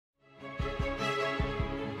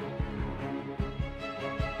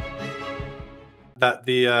that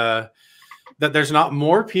that there's not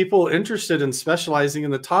more people interested in specializing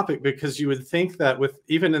in the topic, because you would think that with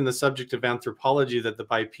even in the subject of anthropology, that the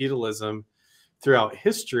bipedalism throughout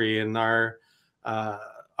history and our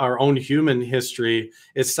own human history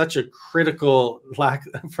is such a critical, lack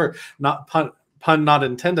for not pun not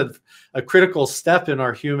intended, a critical step in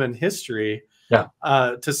our human history. Yeah.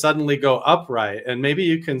 To suddenly go upright. And maybe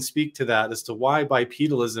you can speak to that as to why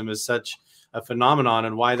bipedalism is such a phenomenon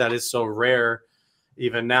and why that is so rare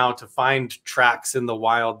even now to find tracks in the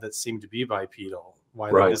wild that seem to be bipedal, why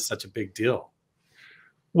that is such a big deal.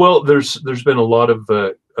 Well, there's been a lot of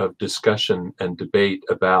discussion and debate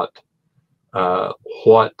about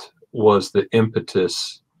what was the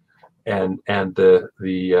impetus and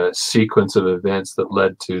the sequence of events that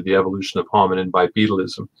led to the evolution of hominin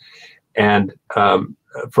bipedalism. And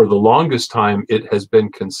for the longest time, it has been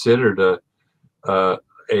considered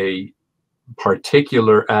a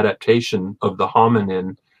particular adaptation of the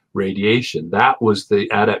hominin radiation. That was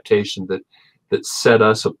the adaptation that set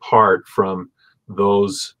us apart from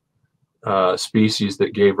those species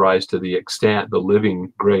that gave rise to the extant, the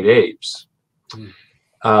living great apes.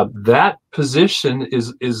 That position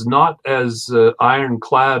is not as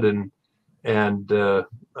ironclad and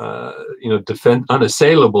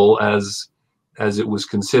unassailable as it was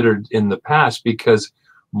considered in the past, because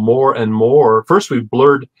more and more, first we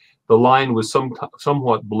blurred, the line was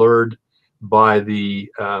somewhat blurred by the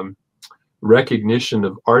recognition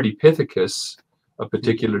of Ardipithecus, a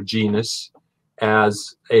particular genus,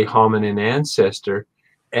 as a hominin ancestor,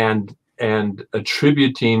 and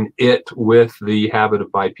attributing it with the habit of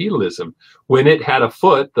bipedalism when it had a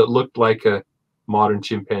foot that looked like a modern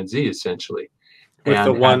chimpanzee, essentially. With and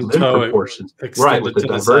the one toe proportions, right, with the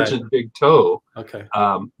divergent big toe, okay,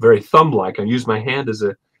 very thumb-like. I use my hand as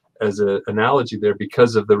an analogy there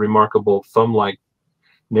because of the remarkable thumb-like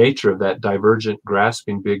nature of that divergent,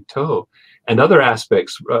 grasping big toe, and other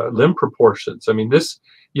aspects, limb proportions. I mean, this,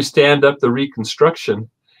 you stand up the reconstruction.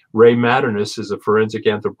 Ray Matterness is a forensic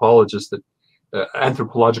anthropologist,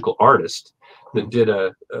 anthropological artist, that did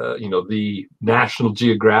the National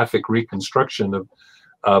Geographic reconstruction of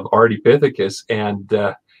Ardipithecus, and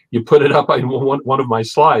you put it up in one of my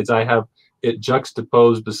slides. I have it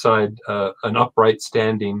juxtaposed beside an upright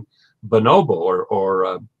standing bonobo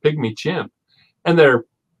or pygmy chimp, and they're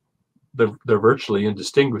virtually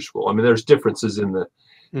indistinguishable. I mean, there's differences in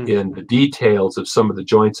the details of some of the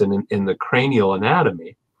joints and in the cranial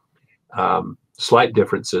anatomy, slight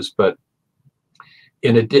differences, but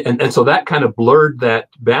and so that kind of blurred that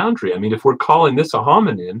boundary. I mean, if we're calling this a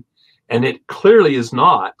hominin, and it clearly is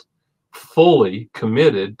not fully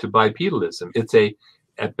committed to bipedalism. It's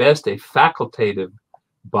at best a facultative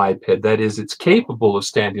biped. That is, it's capable of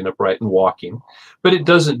standing upright and walking, but it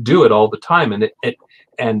doesn't do it all the time.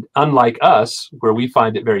 And unlike us, where we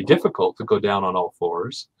find it very difficult to go down on all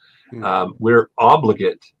fours, we're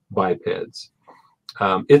obligate bipeds.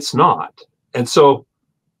 It's not. And so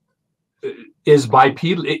is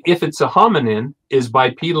bipedal, if it's a hominin, is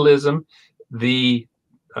bipedalism the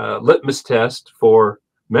litmus test for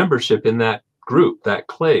membership in that group, that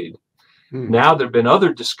clade? Now there have been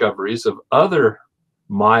other discoveries of other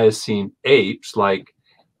Miocene apes, like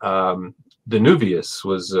Danuvius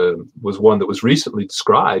was one that was recently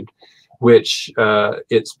described, which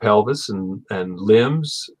its pelvis and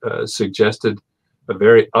limbs suggested a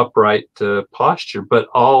very upright posture, but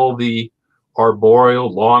all the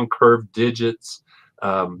arboreal, long curved digits,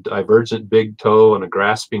 divergent big toe, and a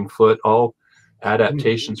grasping foot, all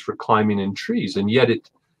adaptations for climbing in trees, and yet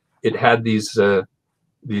it had these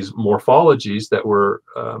morphologies that were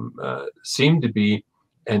seemed to be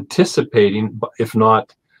anticipating, if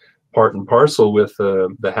not part and parcel with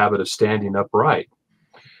the habit of standing upright.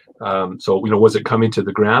 So was it coming to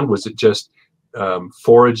the ground? Was it just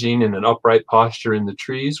foraging in an upright posture in the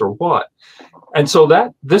trees, or what? And so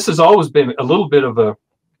this has always been a little bit of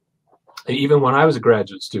even when I was a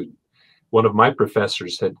graduate student, one of my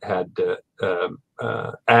professors had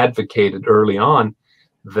advocated early on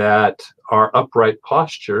that our upright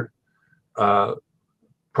posture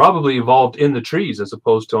probably evolved in the trees as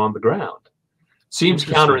opposed to on the ground. Seems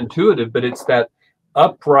counterintuitive, but it's that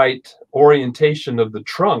upright orientation of the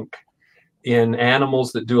trunk in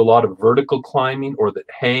animals that do a lot of vertical climbing or that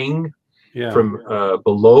hang from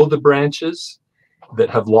below the branches, that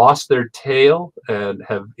have lost their tail and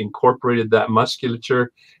have incorporated that musculature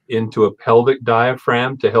into a pelvic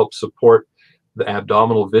diaphragm to help support the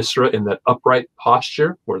abdominal viscera in that upright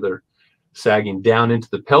posture, where they're sagging down into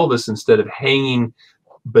the pelvis instead of hanging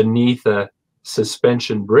beneath a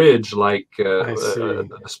suspension bridge like the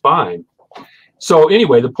spine. So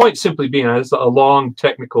anyway, the point simply being, it's a long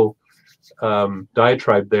technical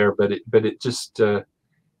diatribe there, but it just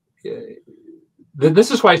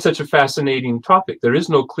this is why it's such a fascinating topic. There is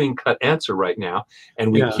no clean-cut answer right now,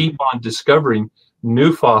 and we keep on discovering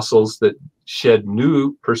new fossils that shed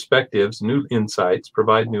new perspectives, new insights,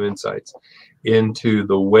 provide new insights into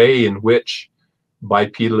the way in which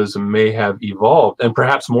bipedalism may have evolved, and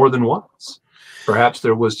perhaps more than once. Perhaps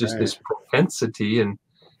there was just this propensity,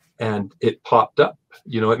 and it popped up.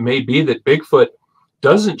 You know, it may be that Bigfoot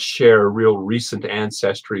doesn't share a real recent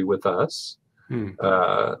ancestry with us,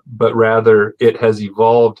 but rather it has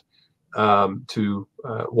evolved to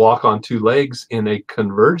walk on two legs in a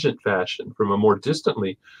convergent fashion from a more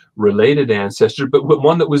distantly related ancestor, but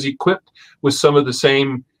one that was equipped with some of the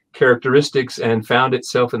same characteristics and found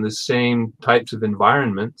itself in the same types of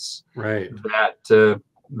environments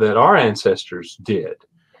that our ancestors did.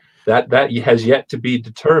 That has yet to be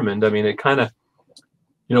determined. I mean, it kind of,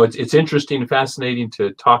 you know, it's interesting and fascinating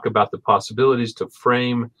to talk about the possibilities, to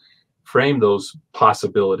frame those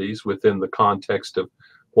possibilities within the context of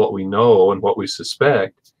what we know and what we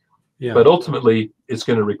suspect. But ultimately, it's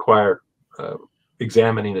going to require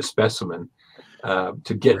examining a specimen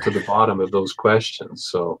to get to the bottom of those questions.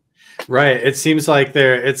 So, it seems like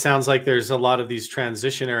it sounds like there's a lot of these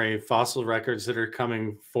transitionary fossil records that are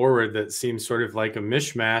coming forward that seem sort of like a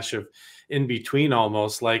mishmash of in between,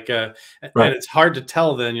 almost like and it's hard to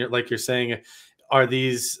tell then. You're saying, are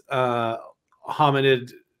these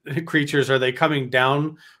hominid creatures, are they coming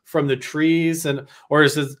down from the trees, or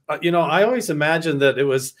is it, you know, I always imagined that it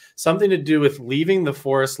was something to do with leaving the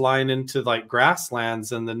forest line into like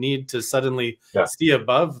grasslands, and the need to suddenly see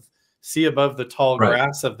above the tall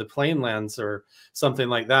grass of the plainlands or something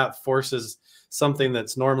like that forces something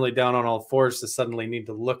that's normally down on all fours to suddenly need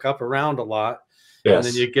to look up around a lot. And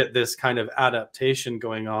then you get this kind of adaptation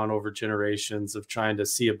going on over generations of trying to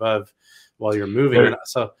see above while you're moving.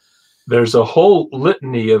 So there's a whole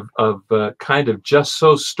litany of kind of just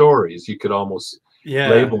so stories, you could almost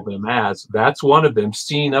label them as. That's one of them,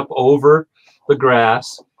 seen up over the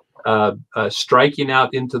grass, striking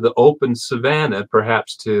out into the open savanna,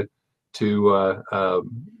 perhaps to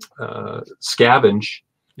scavenge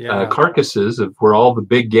carcasses of where all the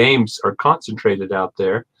big games are concentrated out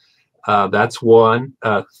there. That's one.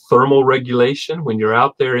 Thermal regulation, when you're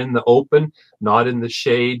out there in the open, not in the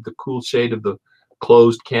shade, the cool shade of the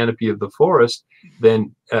closed canopy of the forest,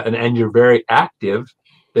 then and you're very active,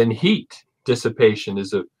 then heat dissipation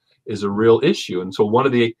is a real issue. And so one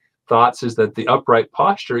of the thoughts is that the upright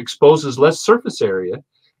posture exposes less surface area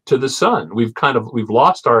to the sun. We've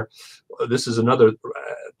lost our, this is another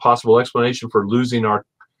possible explanation for losing our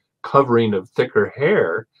covering of thicker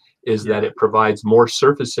hair, is that it provides more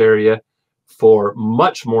surface area for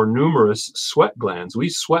much more numerous sweat glands. We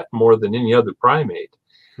sweat more than any other primate.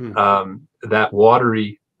 That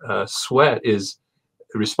watery sweat is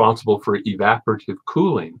responsible for evaporative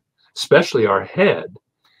cooling, especially our head.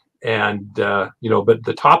 And, you know, but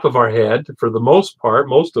the top of our head, for the most part,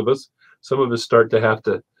 most of us, some of us start to have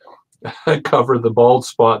to cover the bald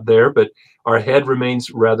spot there, but our head remains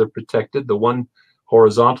rather protected. The one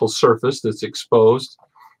horizontal surface that's exposed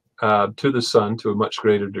to the sun to a much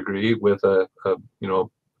greater degree with a you know,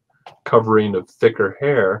 covering of thicker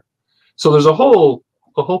hair. So there's a whole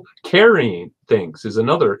carrying things is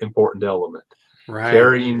another important element.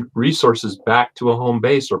 Carrying resources back to a home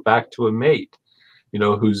base or back to a mate, you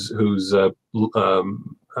know, who's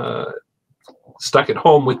stuck at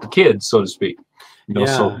home with the kids, so to speak. You know,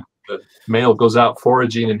 so the male goes out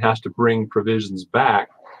foraging and has to bring provisions back.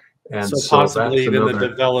 And so possibly even the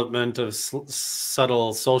development of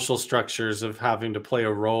subtle social structures of having to play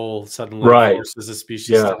a role suddenly forces a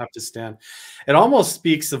species to have to stand. It almost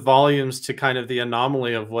speaks of volumes to kind of the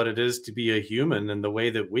anomaly of what it is to be a human and the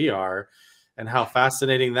way that we are, and how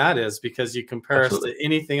fascinating that is, because you compare us to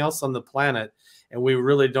anything else on the planet and we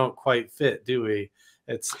really don't quite fit, do we?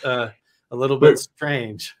 It's a little bit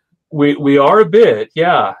strange. We are a bit,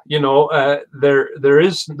 you know,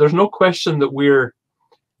 there's no question that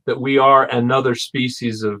we are another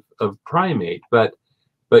species of primate, but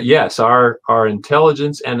yes, our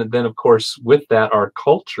intelligence, and then of course with that our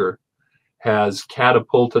culture has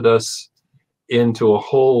catapulted us into a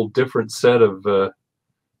whole different set of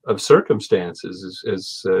circumstances,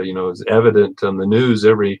 as you know, is evident on the news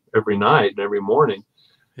every night and every morning.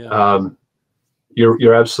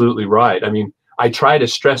 You're absolutely right. I mean, I try to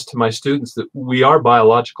stress to my students that we are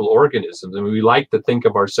biological organisms, and we like to think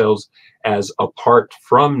of ourselves as apart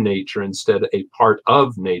from nature instead of a part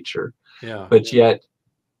of nature. But yet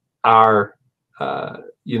our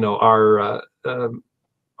you know,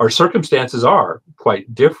 our circumstances are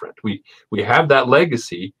quite different. We have that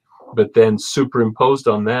legacy, but then superimposed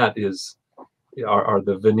on that is are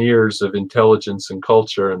the veneers of intelligence and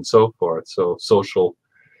culture and so forth. So social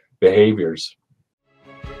behaviors.